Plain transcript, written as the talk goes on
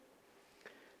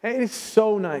Hey, it's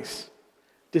so nice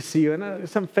to see you. And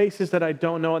some faces that I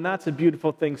don't know, and that's a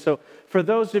beautiful thing. So for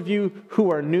those of you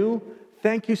who are new,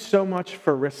 thank you so much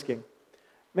for risking.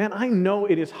 Man, I know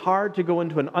it is hard to go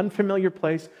into an unfamiliar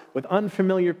place with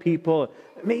unfamiliar people.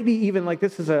 Maybe even like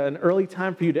this is an early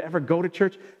time for you to ever go to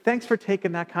church. Thanks for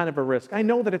taking that kind of a risk. I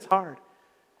know that it's hard.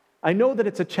 I know that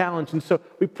it's a challenge. And so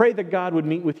we pray that God would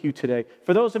meet with you today.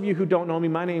 For those of you who don't know me,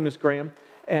 my name is Graham.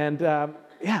 And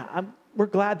we're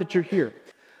glad that you're here.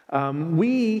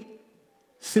 We,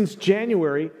 since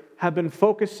January, have been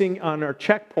focusing on our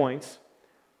checkpoints,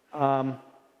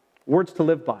 words to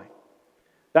live by.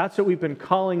 That's what we've been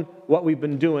calling what we've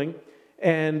been doing.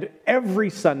 And every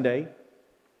Sunday,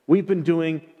 we've been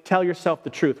doing Tell Yourself the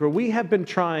Truth, where we have been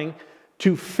trying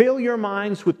to fill your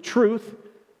minds with truth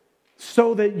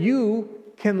so that you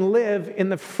can live in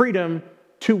the freedom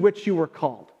to which you were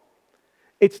called.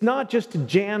 It's not just to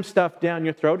jam stuff down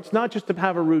your throat. It's not just to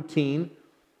have a routine.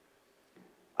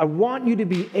 I want you to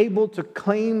be able to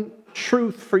claim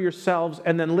truth for yourselves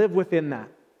and then live within that.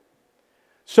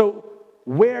 So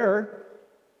where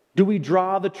do we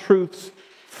draw the truths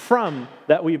from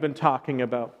that we've been talking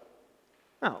about?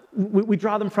 Well, we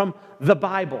draw them from the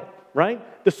Bible, right?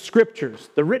 The Scriptures,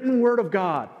 the written Word of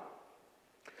God.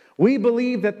 We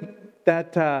believe we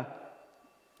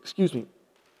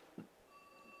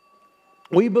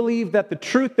believe that the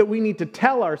truth that we need to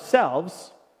tell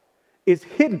ourselves is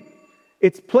hidden.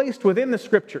 It's placed within the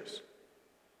Scriptures.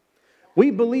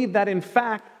 We believe that, in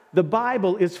fact, the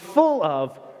Bible is full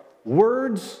of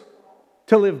words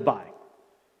to live by.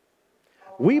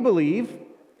 We believe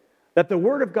that the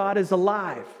Word of God is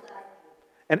alive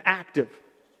and active,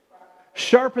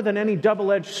 sharper than any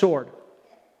double-edged sword.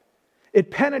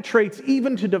 It penetrates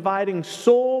even to dividing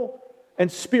soul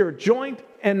and spirit, joint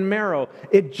and marrow.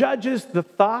 It judges the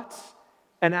thoughts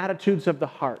and attitudes of the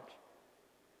heart.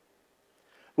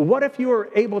 But what if you were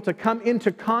able to come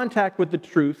into contact with the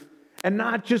truth and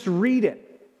not just read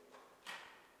it?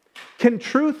 Can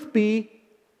truth be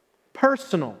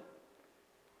personal?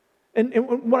 And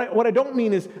what I don't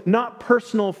mean is not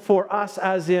personal for us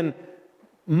as in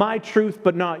my truth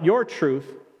but not your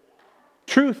truth.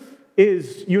 Truth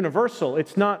is universal.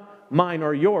 It's not mine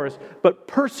or yours, but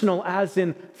personal as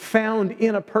in found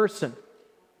in a person.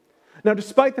 Now,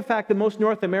 despite the fact that most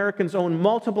North Americans own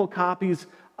multiple copies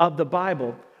of the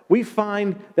Bible, we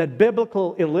find that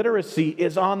biblical illiteracy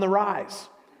is on the rise.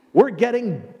 We're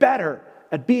getting better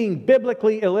at being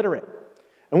biblically illiterate.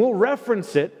 And we'll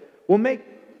reference it, we'll make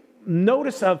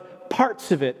notice of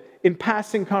parts of it in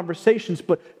passing conversations,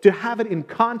 but to have it in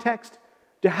context,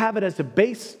 to have it as a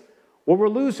base, well, we're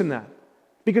losing that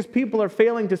because people are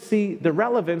failing to see the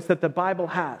relevance that the Bible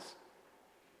has.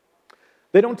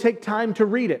 They don't take time to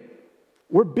read it.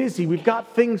 We're busy. We've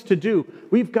got things to do.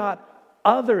 We've got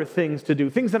other things to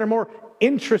do, things that are more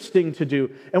interesting to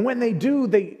do. And when they do,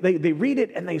 they read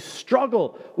it and they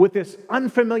struggle with this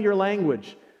unfamiliar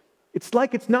language. It's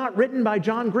like it's not written by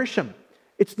John Grisham.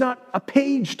 It's not a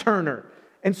page turner.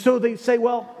 And so they say,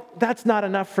 well, that's not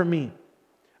enough for me.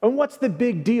 And what's the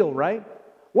big deal, right?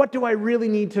 What do I really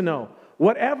need to know?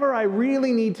 Whatever I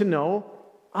really need to know,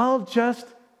 I'll just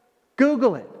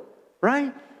Google it,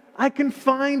 right? I can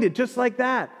find it just like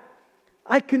that.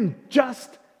 I can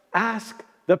just ask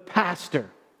the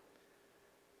pastor.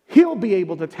 He'll be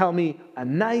able to tell me a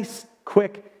nice,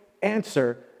 quick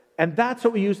answer. And that's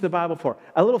what we use the Bible for,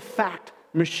 a little fact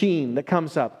machine that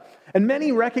comes up. And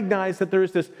many recognize that there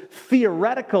is this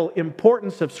theoretical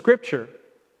importance of Scripture,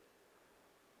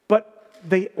 but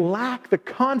they lack the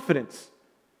confidence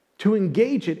to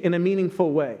engage it in a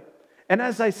meaningful way. And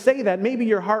as I say that, maybe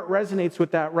your heart resonates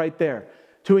with that right there,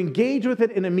 to engage with it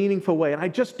in a meaningful way. And I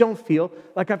just don't feel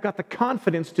like I've got the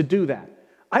confidence to do that.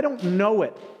 I don't know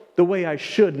it the way I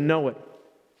should know it.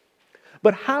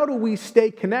 But how do we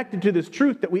stay connected to this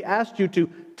truth that we asked you to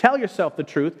tell yourself the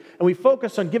truth, and we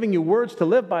focus on giving you words to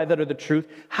live by that are the truth?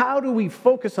 How do we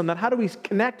focus on that? How do we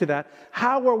connect to that?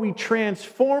 How are we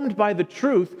transformed by the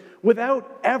truth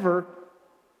without ever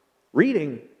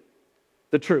reading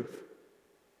the truth?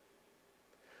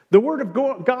 The Word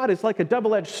of God is like a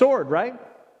double-edged sword, right?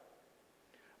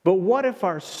 But what if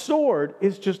our sword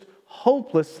is just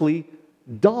hopelessly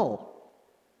dull?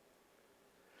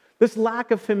 This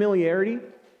lack of familiarity,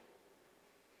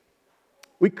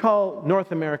 we call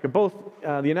North America, both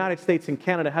the United States and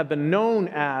Canada, have been known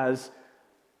as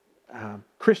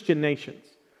Christian nations.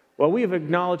 Well, we have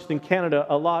acknowledged in Canada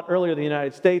a lot earlier than the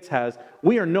United States has,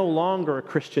 we are no longer a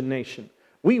Christian nation.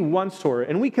 We once were,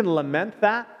 and we can lament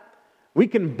that. We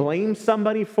can blame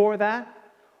somebody for that,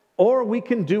 or we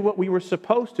can do what we were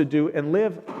supposed to do and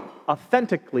live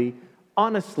authentically,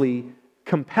 honestly,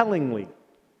 compellingly.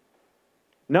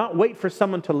 Not wait for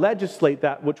someone to legislate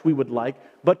that which we would like,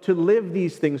 but to live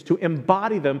these things, to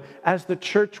embody them as the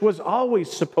church was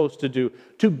always supposed to do,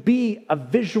 to be a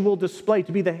visual display,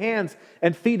 to be the hands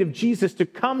and feet of Jesus, to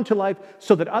come to life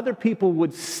so that other people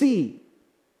would see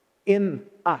in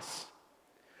us.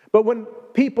 But when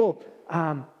people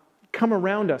come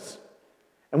around us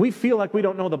and we feel like we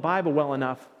don't know the Bible well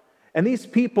enough, and these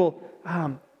people,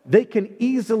 they can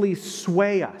easily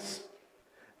sway us.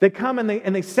 They come and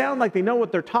they sound like they know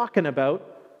what they're talking about.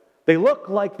 They look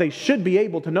like they should be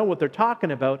able to know what they're talking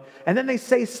about. And then they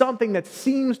say something that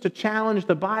seems to challenge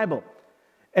the Bible.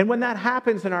 And when that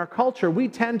happens in our culture, we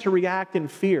tend to react in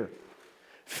fear.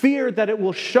 Fear that it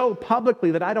will show publicly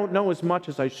that I don't know as much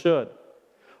as I should.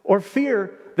 Or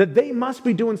fear that they must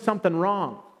be doing something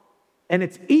wrong. And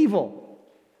it's evil.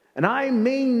 And I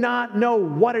may not know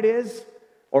what it is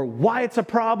or why it's a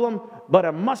problem, but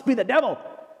it must be the devil.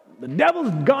 The devil's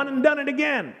gone and done it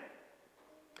again.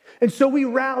 And so we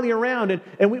rally around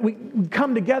and we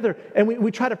come together and we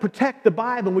try to protect the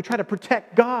Bible and we try to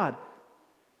protect God.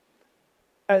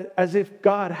 As if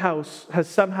God has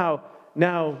somehow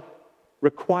now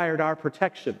required our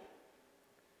protection.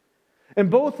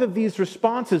 And both of these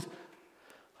responses,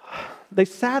 they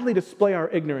sadly display our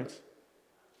ignorance.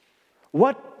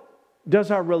 What does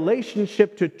our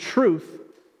relationship to truth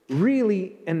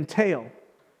really entail?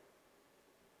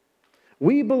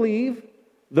 We believe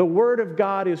the Word of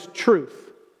God is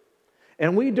truth,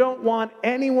 and we don't want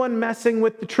anyone messing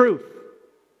with the truth,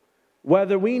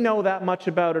 whether we know that much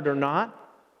about it or not.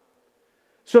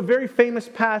 So a very famous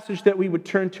passage that we would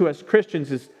turn to as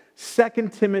Christians is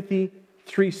 2 Timothy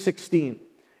 3:16.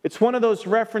 It's one of those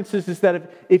references is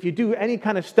that if you do any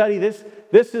kind of study, this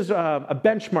is a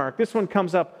benchmark. This one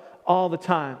comes up all the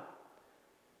time.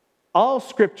 All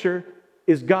Scripture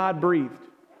is God-breathed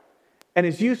and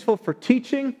is useful for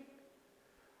teaching,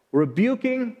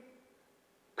 rebuking,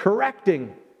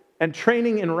 correcting, and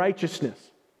training in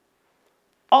righteousness.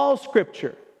 All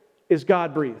Scripture is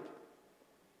God-breathed.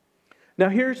 Now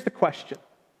here's the question.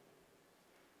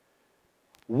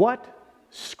 What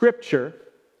Scripture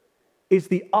is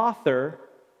the author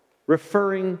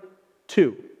referring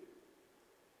to?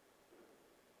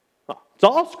 Well, it's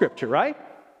all Scripture, right?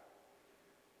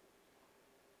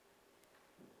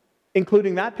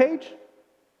 Including that page?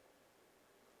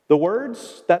 The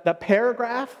words, that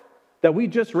paragraph that we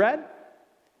just read?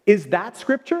 Is that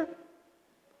Scripture?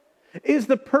 Is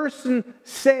the person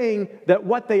saying that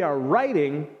what they are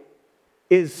writing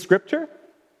is Scripture?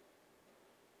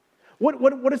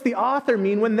 What does the author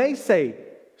mean when they say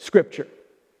Scripture?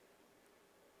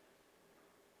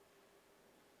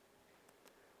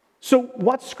 So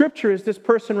what Scripture is this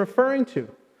person referring to?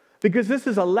 Because this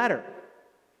is a letter.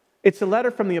 It's a letter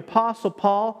from the Apostle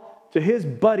Paul to his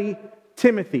buddy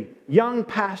Timothy, young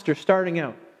pastor starting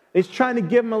out. He's trying to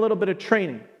give him a little bit of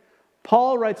training.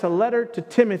 Paul writes a letter to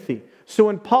Timothy. So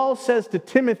when Paul says to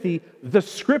Timothy, the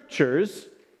Scriptures,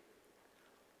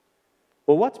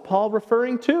 well, what's Paul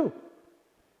referring to?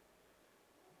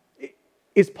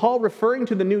 Is Paul referring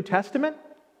to the New Testament?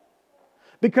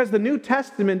 Because the New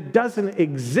Testament doesn't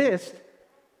exist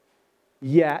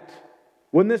yet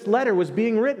when this letter was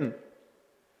being written.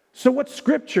 So what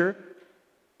Scripture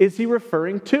is he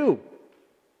referring to?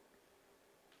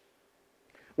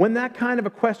 When that kind of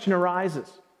a question arises,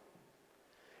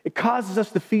 it causes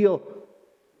us to feel,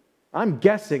 I'm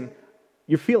guessing,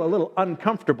 you feel a little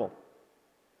uncomfortable.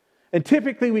 And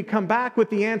typically we come back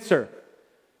with the answer,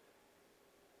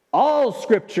 all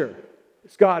Scripture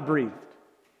is God-breathed.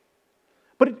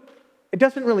 But it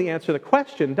doesn't really answer the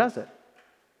question, does it?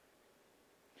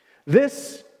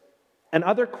 This and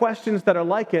other questions that are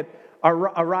like it are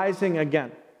arising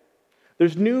again.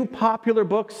 There's new popular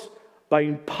books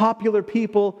by popular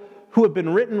people who have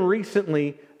been written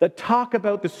recently that talk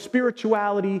about the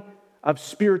spirituality of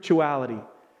spirituality.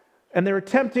 And they're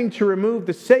attempting to remove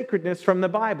the sacredness from the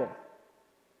Bible.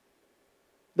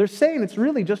 They're saying it's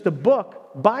really just a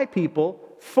book by people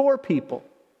for people.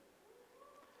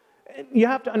 You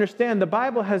have to understand the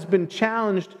Bible has been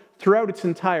challenged throughout its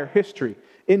entire history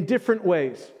in different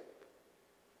ways.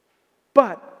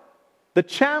 But the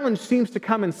challenge seems to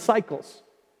come in cycles.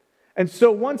 And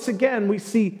so once again, we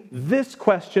see this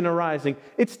question arising.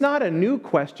 It's not a new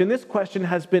question. This question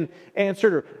has been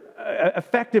answered, or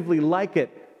effectively like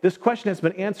it. This question has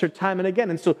been answered time and again.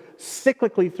 And so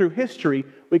cyclically through history,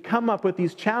 we come up with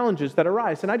these challenges that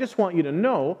arise. And I just want you to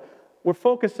know, we're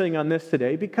focusing on this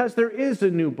today because there is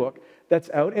a new book that's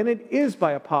out, and it is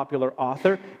by a popular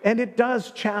author, and it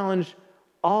does challenge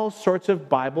all sorts of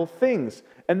Bible things.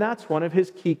 And that's one of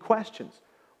his key questions.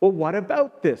 Well, what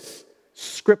about this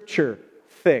Scripture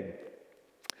thing?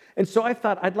 And so I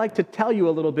thought I'd like to tell you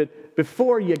a little bit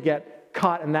before you get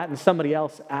caught in that and somebody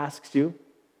else asks you.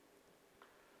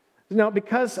 Now,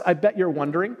 because I bet you're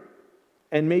wondering,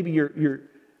 and maybe you're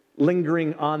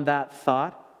lingering on that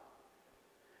thought,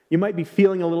 you might be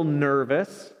feeling a little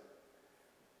nervous.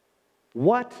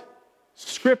 What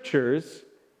scriptures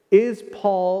is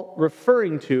Paul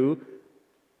referring to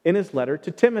in his letter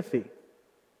to Timothy?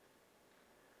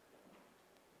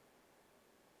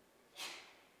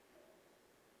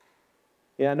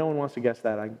 Yeah, no one wants to guess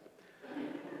that.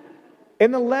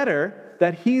 In the letter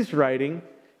that he's writing,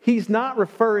 he's not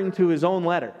referring to his own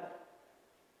letter.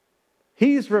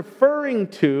 He's referring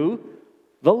to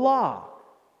the law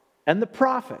and the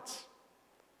prophets,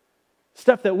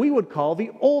 stuff that we would call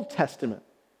the Old Testament.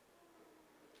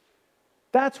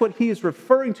 That's what he is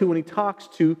referring to when he talks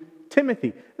to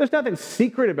Timothy. There's nothing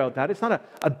secret about that. It's not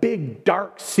a big,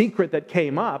 dark secret that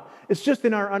came up. It's just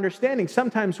in our understanding.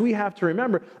 Sometimes we have to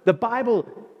remember the Bible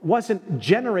wasn't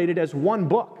generated as one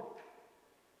book.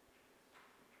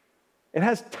 It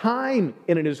has time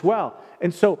in it as well.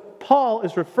 And so Paul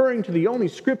is referring to the only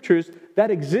scriptures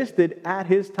that existed at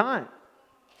his time.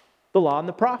 The law and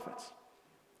the prophets.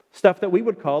 Stuff that we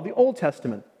would call the Old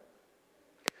Testament.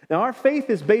 Now, our faith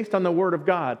is based on the Word of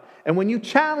God. And when you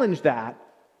challenge that,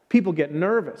 people get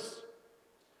nervous.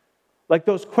 Like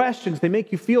those questions, they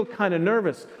make you feel kind of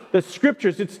nervous. The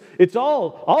scriptures, it's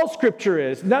all scripture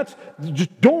is. And that's,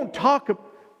 just don't talk.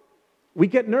 We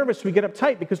get nervous, we get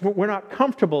uptight because we're not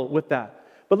comfortable with that.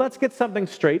 But let's get something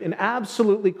straight and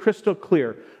absolutely crystal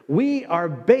clear. We are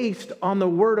based on the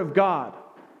Word of God.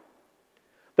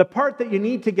 The part that you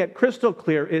need to get crystal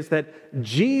clear is that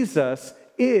Jesus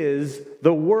is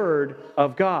the Word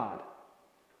of God.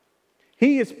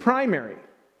 He is primary.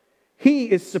 He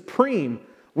is supreme.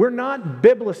 We're not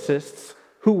biblicists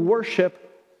who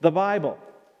worship the Bible.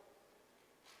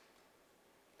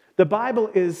 The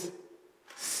Bible is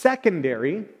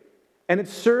secondary, and it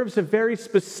serves a very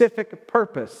specific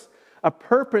purpose, a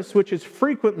purpose which is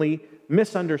frequently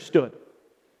misunderstood.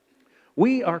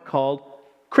 We are called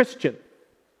Christian,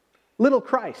 little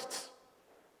Christs,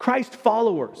 Christ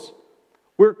followers.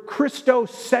 We're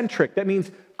Christocentric. That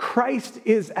means Christ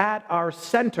is at our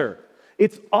center.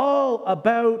 It's all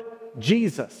about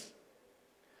Jesus.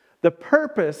 The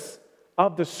purpose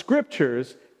of the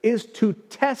scriptures is to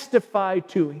testify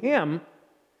to Him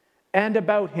and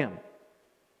about Him.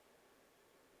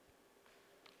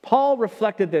 Paul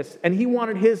reflected this, and he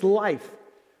wanted his life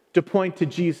to point to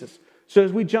Jesus. So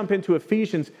as we jump into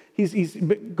Ephesians, he's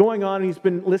going on, and he's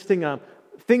been listing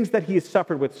things that he has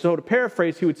suffered with. So to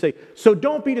paraphrase, he would say, so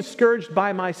don't be discouraged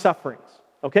by my sufferings.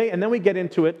 Okay, and then we get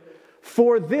into it.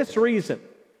 For this reason,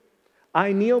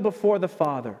 I kneel before the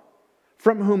Father,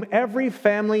 from whom every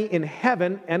family in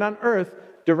heaven and on earth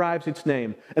derives its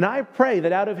name. And I pray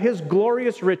that out of His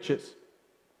glorious riches,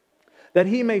 that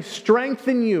He may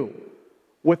strengthen you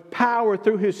with power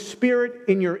through His Spirit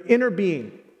in your inner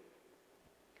being,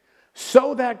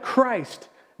 so that Christ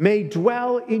may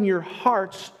dwell in your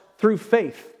hearts through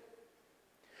faith.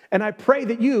 And I pray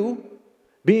that you,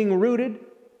 being rooted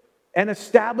and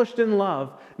established in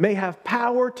love, may have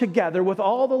power together with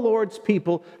all the Lord's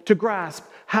people to grasp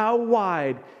how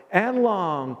wide and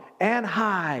long and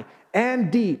high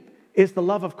and deep is the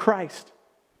love of Christ,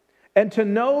 and to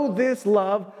know this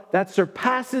love that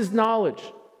surpasses knowledge,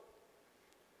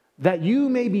 that you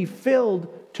may be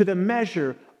filled to the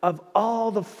measure of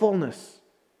all the fullness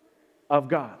of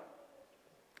God.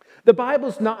 The Bible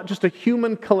is not just a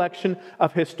human collection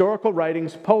of historical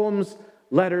writings, poems,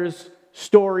 letters,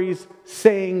 stories,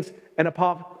 sayings, and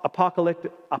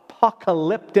apocalyptic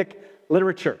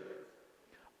literature.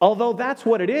 Although that's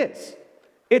what it is.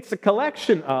 It's a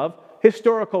collection of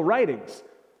historical writings,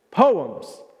 poems,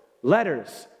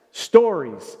 letters,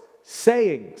 stories,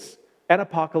 sayings, and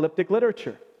apocalyptic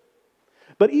literature.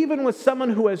 But even with someone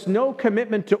who has no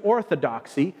commitment to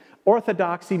orthodoxy,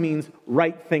 orthodoxy means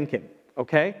right thinking,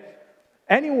 okay?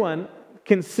 Anyone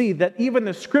can see that even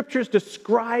the scriptures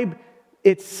describe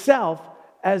itself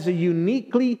as a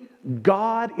uniquely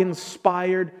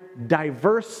God-inspired,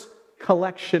 diverse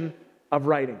collection of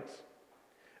writings.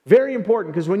 Very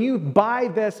important, because when you buy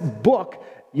this book,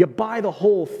 you buy the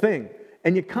whole thing.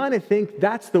 And you kind of think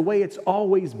that's the way it's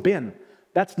always been.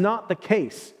 That's not the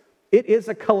case. It is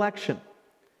a collection.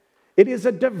 It is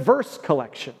a diverse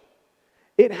collection.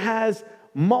 It has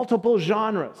multiple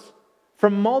genres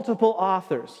from multiple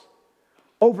authors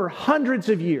over hundreds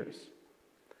of years,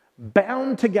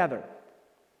 bound together,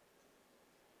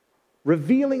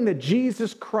 revealing that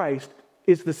Jesus Christ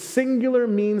is the singular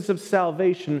means of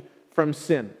salvation from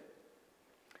sin.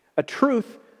 A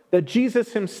truth that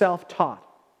Jesus Himself taught.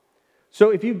 So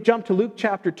if you jump to Luke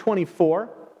chapter 24,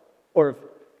 or if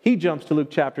he jumps to Luke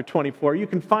chapter 24, you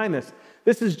can find this.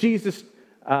 This is Jesus,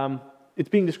 it's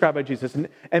being described by Jesus.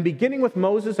 And beginning with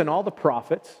Moses and all the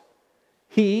prophets,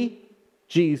 he,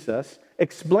 Jesus,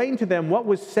 explained to them what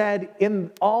was said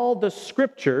in all the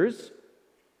scriptures,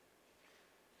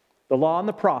 the law and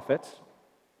the prophets,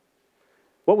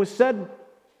 what was said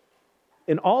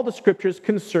in all the scriptures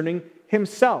concerning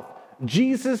himself.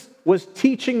 Jesus was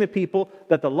teaching the people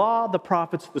that the law, the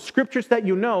prophets, the scriptures that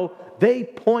you know, they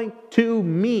point to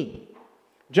me.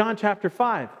 John chapter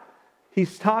 5,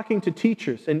 he's talking to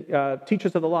teachers and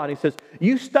teachers of the law, and he says,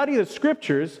 you study the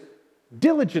scriptures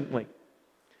diligently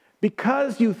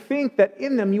because you think that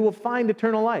in them you will find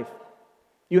eternal life.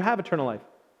 You have eternal life.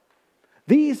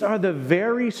 These are the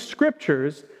very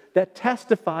scriptures that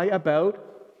testify about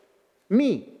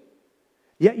me.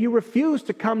 Yet you refuse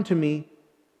to come to me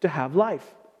to have life.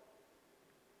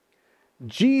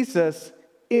 Jesus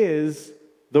is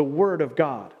the Word of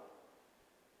God.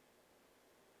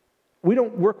 We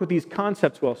don't work with these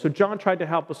concepts well, so John tried to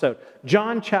help us out.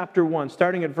 John chapter 1,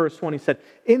 starting at verse 1, he said,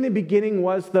 in the beginning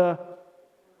was the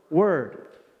Word.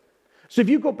 So if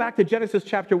you go back to Genesis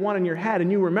chapter 1 in your head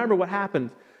and you remember what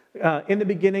happened, in the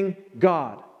beginning,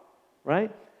 God, right?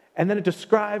 And then it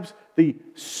describes the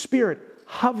Spirit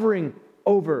hovering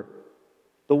over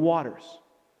the waters.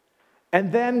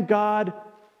 And then God,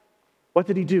 what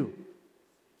did he do?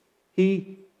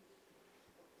 He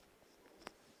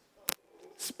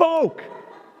spoke.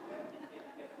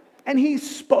 And he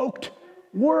spoke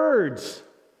words.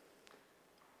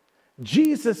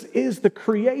 Jesus is the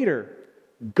creator.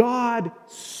 God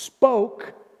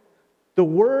spoke. The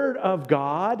Word of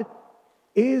God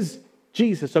is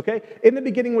Jesus, okay? In the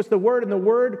beginning was the Word, and the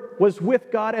Word was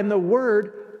with God, and the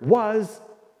Word was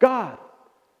God.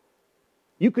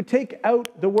 You could take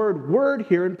out the word word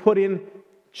here and put in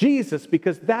Jesus,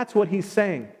 because that's what he's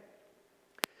saying.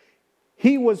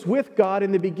 He was with God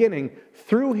in the beginning.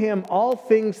 Through him all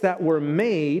things that were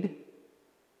made.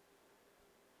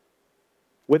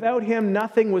 Without him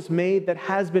nothing was made that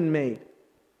has been made.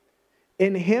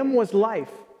 In him was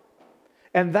life,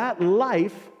 and that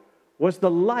life was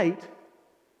the light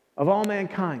of all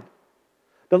mankind.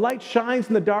 The light shines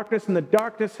in the darkness, and the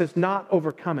darkness has not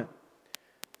overcome it.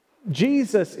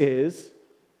 Jesus is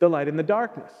the light in the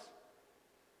darkness.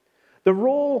 The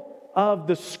role of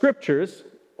the scriptures,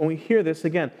 when we hear this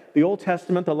again, the Old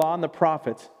Testament, the law, and the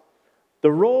prophets,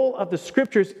 the role of the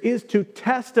scriptures is to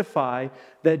testify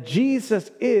that Jesus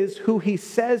is who he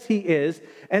says he is,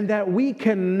 and that we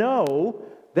can know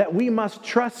that we must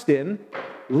trust in,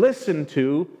 listen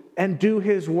to, and do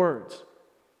his words.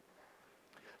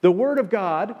 The Word of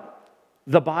God,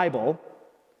 the Bible,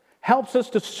 helps us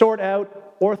to sort out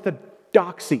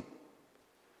orthodoxy.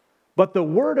 But the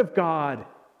Word of God,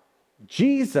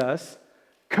 Jesus,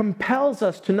 compels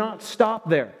us to not stop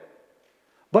there,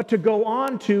 but to go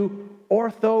on to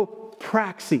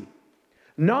orthopraxy.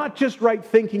 Not just right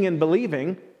thinking and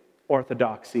believing,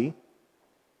 orthodoxy,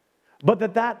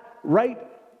 but that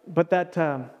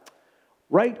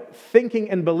right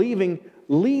thinking and believing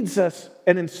leads us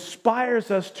and inspires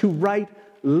us to right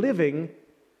living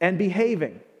and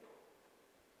behaving.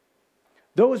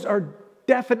 Those are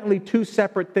definitely two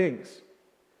separate things.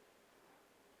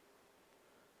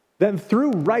 Then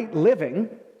through right living,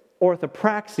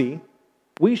 orthopraxy,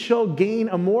 we shall gain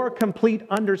a more complete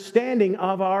understanding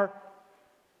of our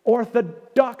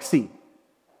orthodoxy.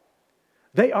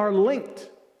 They are linked.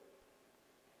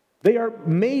 They are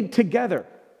made together.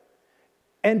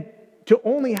 And to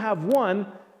only have one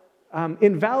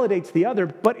invalidates the other,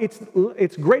 but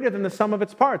it's greater than the sum of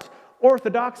its parts.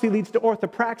 Orthodoxy leads to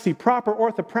orthopraxy. Proper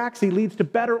orthopraxy leads to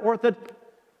better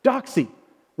orthodoxy.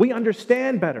 We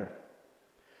understand better.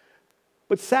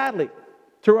 But sadly,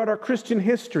 throughout our Christian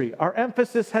history, our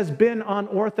emphasis has been on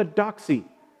orthodoxy,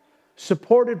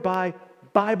 supported by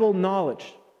Bible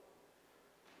knowledge.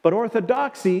 But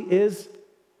orthodoxy is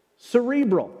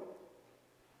cerebral.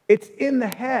 It's in the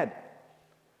head.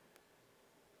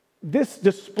 This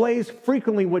displays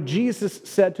frequently what Jesus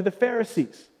said to the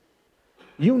Pharisees.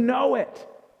 You know it.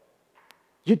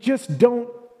 You just don't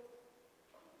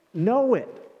know it.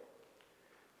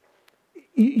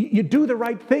 You do the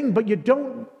right thing, but you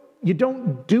don't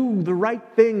do the right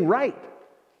thing right.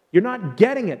 You're not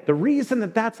getting it. The reason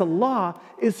that that's a law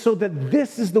is so that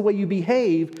this is the way you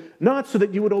behave, not so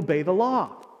that you would obey the law.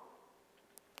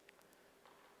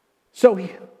 So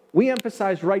we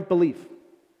emphasize right belief,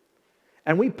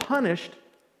 and we punished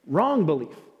wrong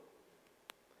belief.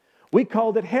 We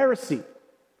called it heresy,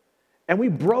 and we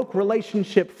broke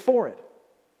relationship for it.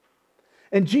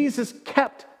 And Jesus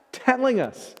kept telling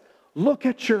us Look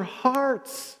at your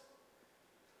hearts.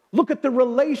 Look at the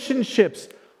relationships.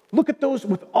 Look at those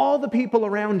with all the people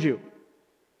around you.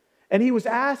 And he was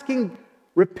asking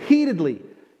repeatedly,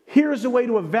 here's a way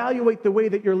to evaluate the way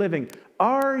that you're living.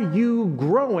 Are you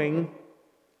growing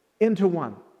into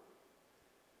one?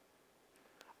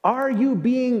 Are you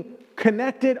being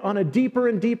connected on a deeper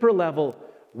and deeper level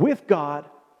with God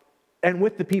and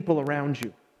with the people around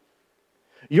you?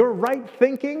 Your right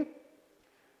thinking,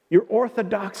 your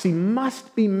orthodoxy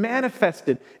must be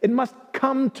manifested. It must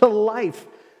come to life.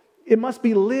 It must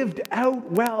be lived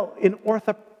out well in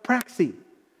orthopraxy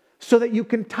so that you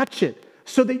can touch it,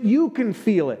 so that you can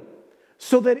feel it,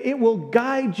 so that it will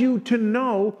guide you to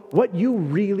know what you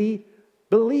really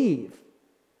believe.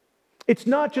 It's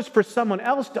not just for someone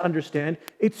else to understand,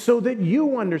 it's so that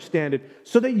you understand it,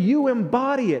 so that you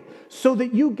embody it, so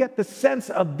that you get the sense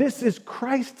of this is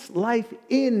Christ's life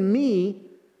in me.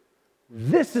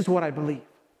 This is what I believe.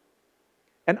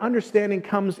 And understanding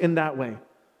comes in that way.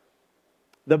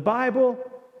 The Bible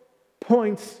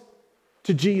points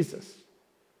to Jesus.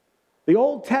 The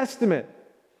Old Testament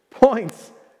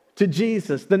points to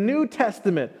Jesus. The New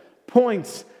Testament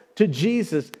points to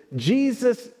Jesus.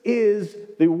 Jesus is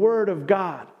the Word of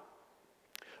God.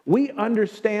 We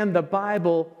understand the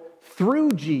Bible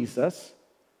through Jesus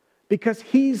because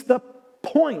He's the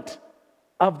point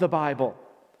of the Bible.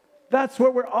 That's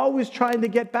what we're always trying to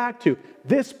get back to.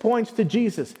 This points to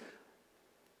Jesus.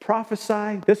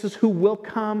 Prophesy, this is who will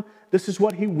come, this is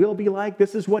what He will be like,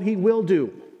 this is what He will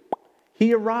do.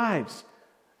 He arrives.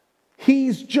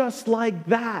 He's just like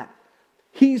that.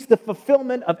 He's the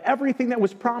fulfillment of everything that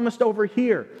was promised over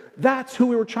here. That's who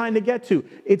we were trying to get to.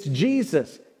 It's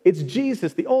Jesus. It's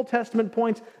Jesus. The Old Testament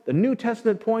points, the New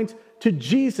Testament points to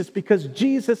Jesus because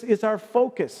Jesus is our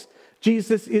focus.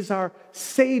 Jesus is our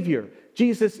Savior.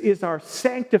 Jesus is our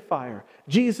sanctifier.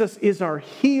 Jesus is our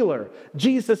healer.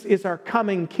 Jesus is our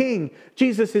coming King.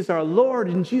 Jesus is our Lord,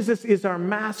 and Jesus is our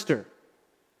Master.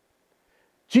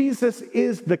 Jesus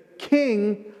is the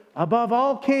King above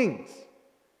all kings.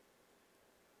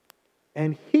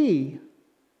 And He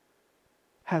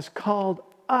has called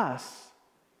us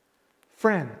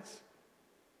friends.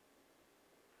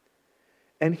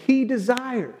 And He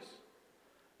desires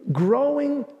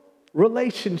growing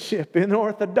relationship in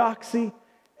orthodoxy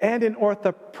and in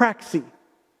orthopraxy.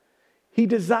 He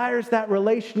desires that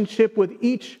relationship with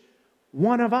each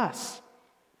one of us.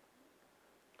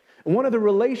 And one of the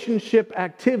relationship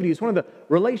activities, one of the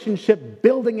relationship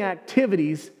building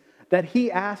activities that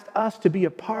He asked us to be a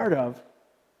part of,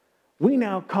 we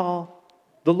now call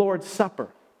the Lord's Supper,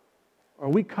 or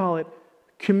we call it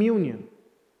communion,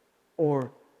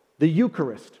 or the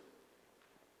Eucharist.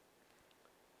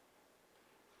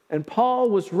 And Paul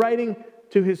was writing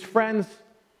to his friends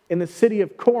in the city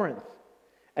of Corinth,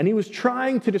 and he was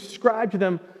trying to describe to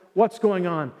them what's going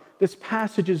on. This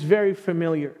passage is very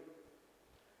familiar.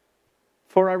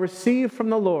 For I received from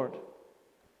the Lord,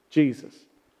 Jesus,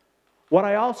 what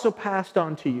I also passed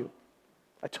on to you.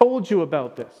 I told you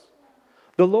about this.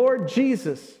 The Lord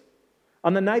Jesus,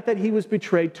 on the night that He was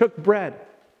betrayed, took bread,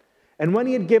 and when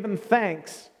He had given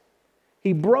thanks,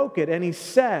 He broke it, and He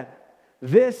said,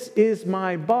 "This is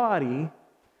my body,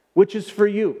 which is for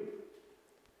you.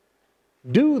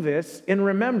 Do this in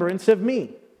remembrance of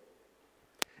me."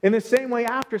 In the same way,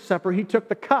 after supper, He took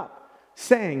the cup,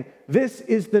 saying, "This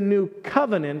is the new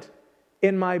covenant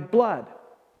in my blood.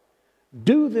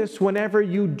 Do this whenever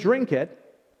you drink it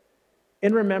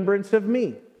in remembrance of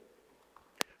me.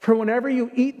 For whenever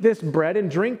you eat this bread and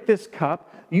drink this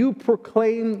cup, you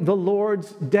proclaim the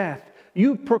Lord's death.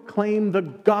 You proclaim the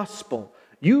gospel.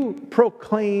 You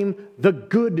proclaim the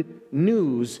good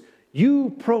news.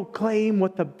 You proclaim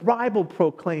what the Bible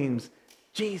proclaims,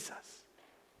 Jesus.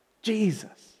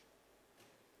 Jesus.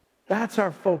 That's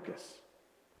our focus.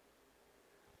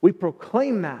 We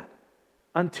proclaim that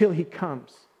until He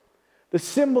comes. The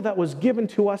symbol that was given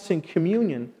to us in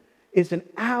communion is an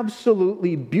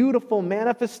absolutely beautiful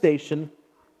manifestation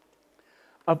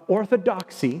of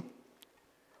orthodoxy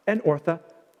and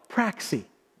orthopraxy.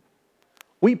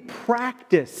 We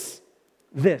practice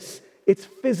this. It's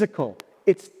physical.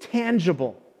 It's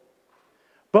tangible.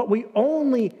 But we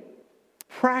only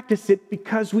practice it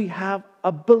because we have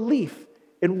a belief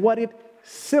in what it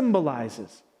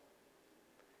symbolizes.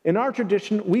 In our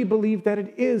tradition, we believe that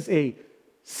it is a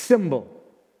symbol.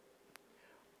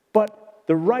 But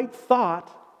the right thought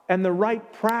and the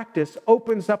right practice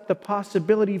opens up the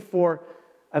possibility for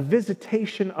a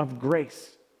visitation of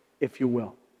grace, if you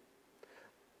will.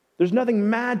 There's nothing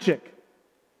magic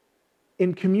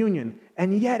in communion,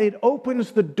 and yet it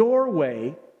opens the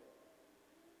doorway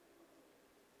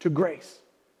to grace.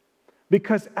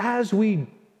 Because as we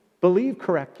believe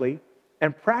correctly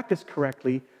and practice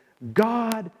correctly,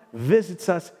 God visits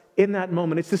us in that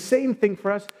moment. It's the same thing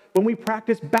for us when we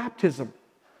practice baptism.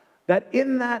 That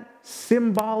in that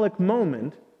symbolic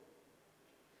moment,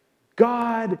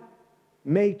 God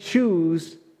may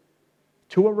choose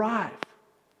to arrive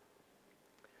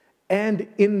and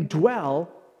indwell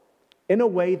in a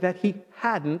way that he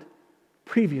hadn't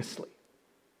previously.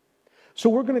 So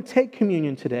we're going to take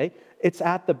communion today. It's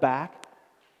at the back.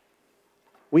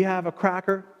 We have a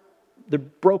cracker. They're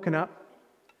broken up.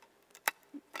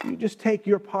 You just take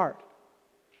your part.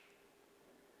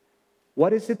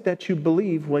 What is it that you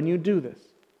believe when you do this?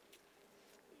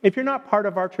 If you're not part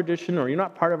of our tradition or you're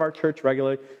not part of our church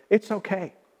regularly, it's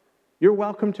okay. You're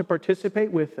welcome to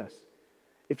participate with us.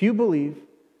 If you believe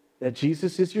that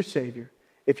Jesus is your Savior,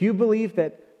 if you believe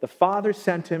that the Father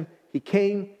sent him, he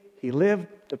came, he lived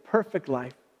the perfect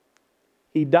life,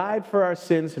 he died for our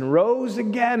sins and rose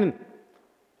again.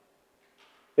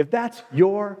 If that's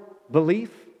your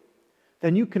belief,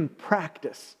 then you can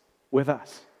practice with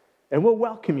us, and we'll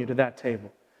welcome you to that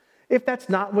table. If that's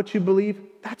not what you believe,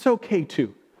 that's okay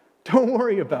too. Don't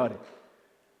worry about it.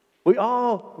 We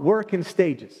all work in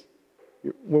stages.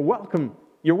 You're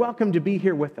welcome to be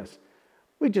here with us.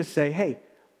 We just say, hey,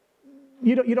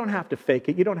 you don't have to fake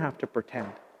it. You don't have to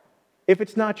pretend. If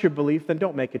it's not your belief, then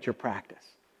don't make it your practice.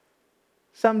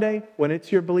 Someday, when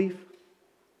it's your belief,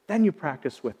 then you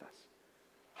practice with us.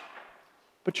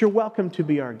 But you're welcome to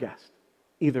be our guest,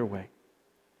 either way.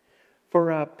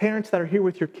 For parents that are here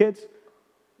with your kids,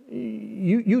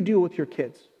 you deal with your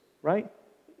kids, right?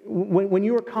 When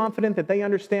you are confident that they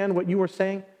understand what you are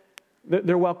saying,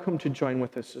 they're welcome to join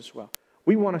with us as well.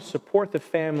 We want to support the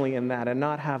family in that and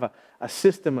not have a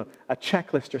system, a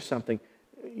checklist or something.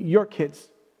 Your kids,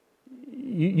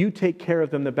 you take care of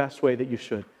them the best way that you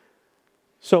should.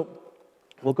 So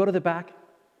we'll go to the back,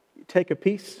 take a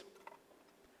piece,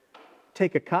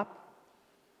 take a cup.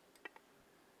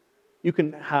 You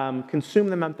can consume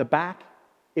them at the back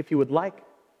if you would like,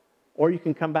 or you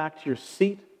can come back to your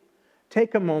seat.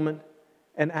 Take a moment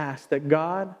and ask that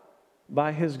God,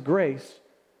 by his grace,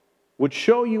 would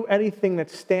show you anything that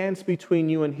stands between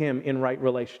you and him in right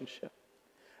relationship.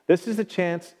 This is a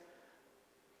chance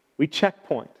we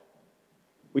checkpoint.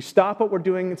 We stop what we're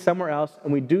doing somewhere else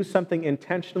and we do something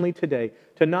intentionally today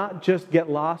to not just get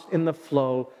lost in the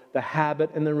flow, the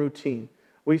habit, and the routine.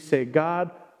 We say,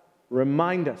 God,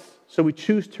 remind us. So we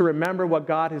choose to remember what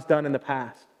God has done in the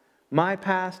past, my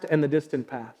past and the distant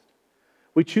past.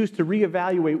 We choose to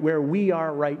reevaluate where we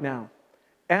are right now.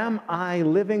 Am I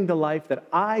living the life that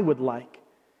I would like?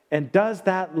 And does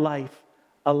that life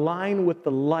align with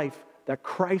the life that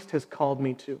Christ has called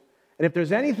me to? And if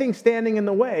there's anything standing in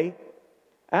the way,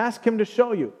 ask him to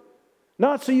show you.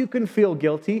 Not so you can feel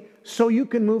guilty, so you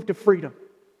can move to freedom.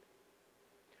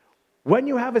 When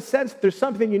you have a sense that there's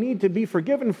something you need to be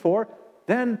forgiven for,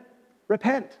 then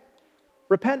repent.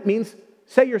 Repent means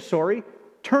say you're sorry,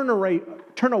 turn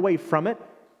away from it,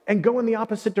 and go in the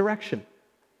opposite direction.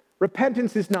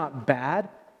 Repentance is not bad,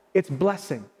 it's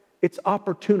blessing, it's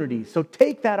opportunity. So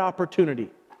take that opportunity.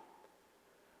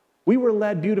 We were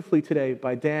led beautifully today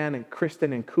by Dan and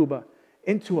Kristen and Kuba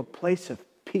into a place of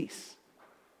peace,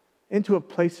 into a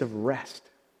place of rest.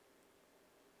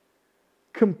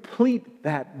 Complete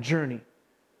that journey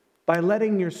by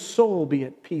letting your soul be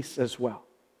at peace as well.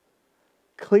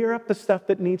 Clear up the stuff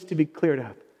that needs to be cleared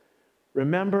up.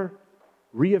 Remember,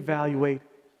 reevaluate,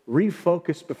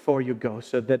 refocus before you go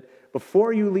so that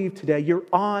before you leave today, you're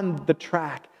on the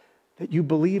track that you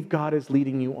believe God is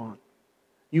leading you on.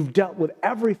 You've dealt with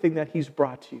everything that he's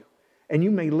brought to you, and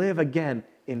you may live again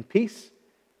in peace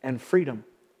and freedom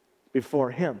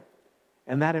before him,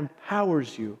 and that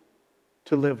empowers you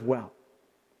to live well.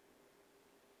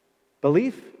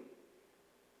 Belief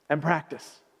and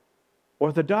practice.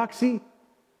 Orthodoxy,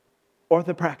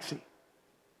 orthopraxy.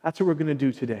 That's what we're going to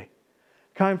do today.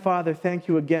 Kind Father, thank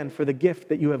you again for the gift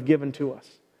that you have given to us.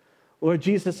 Lord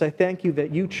Jesus, I thank you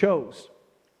that you chose.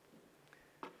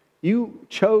 You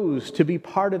chose to be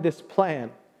part of this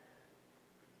plan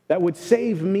that would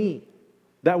save me,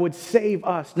 that would save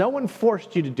us. No one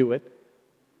forced you to do it.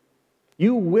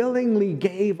 You willingly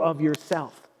gave of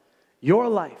yourself, your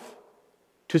life,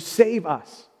 to save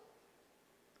us.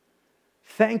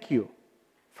 Thank you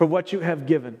for what you have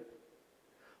given.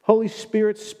 Holy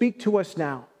Spirit, speak to us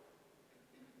now.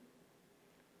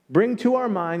 Bring to our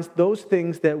minds those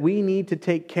things that we need to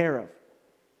take care of.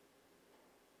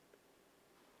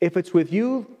 If it's with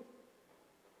you,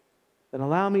 then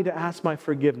allow me to ask my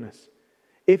forgiveness.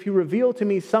 If you reveal to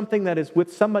me something that is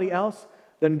with somebody else,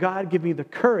 then God, give me the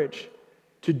courage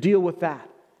to deal with that,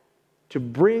 to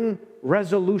bring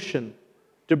resolution,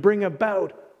 to bring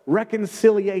about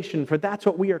reconciliation, for that's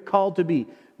what we are called to be.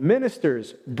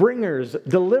 Ministers, bringers,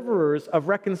 deliverers of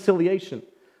reconciliation,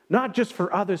 not just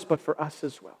for others, but for us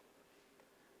as well.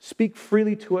 Speak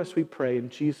freely to us, we pray, in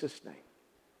Jesus' name.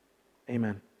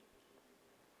 Amen.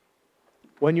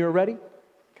 When you're ready,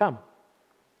 come.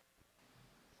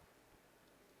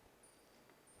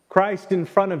 Christ in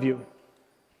front of you,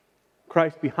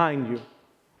 Christ behind you,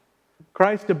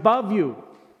 Christ above you,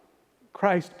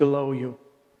 Christ below you,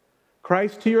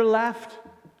 Christ to your left,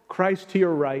 Christ to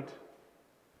your right,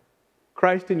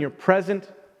 Christ in your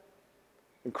present,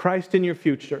 and Christ in your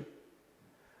future.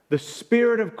 The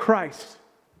Spirit of Christ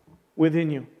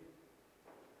within you.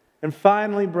 And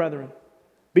finally, brethren,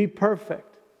 be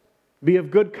perfect, be of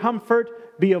good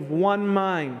comfort, be of one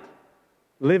mind,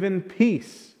 live in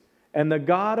peace, and the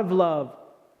God of love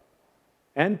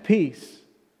and peace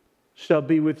shall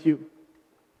be with you.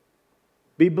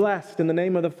 Be blessed in the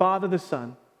name of the Father, the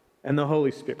Son, and the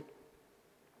Holy Spirit.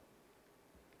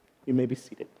 You may be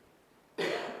seated. It's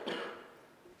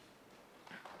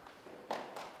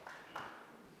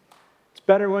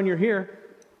better when you're here.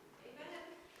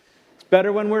 It's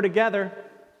better when we're together.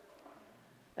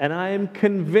 And I am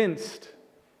convinced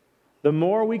the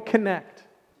more we connect,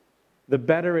 the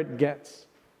better it gets.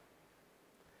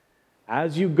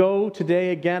 As you go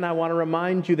today, again, I want to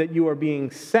remind you that you are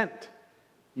being sent.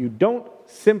 You don't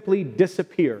simply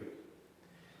disappear.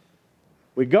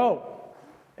 We go,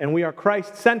 and we are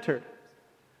Christ-centered.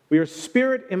 We are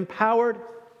Spirit-empowered,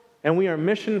 and we are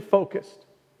mission-focused.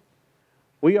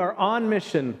 We are on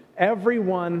mission,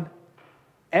 everyone,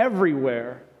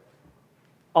 everywhere,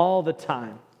 all the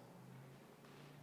time.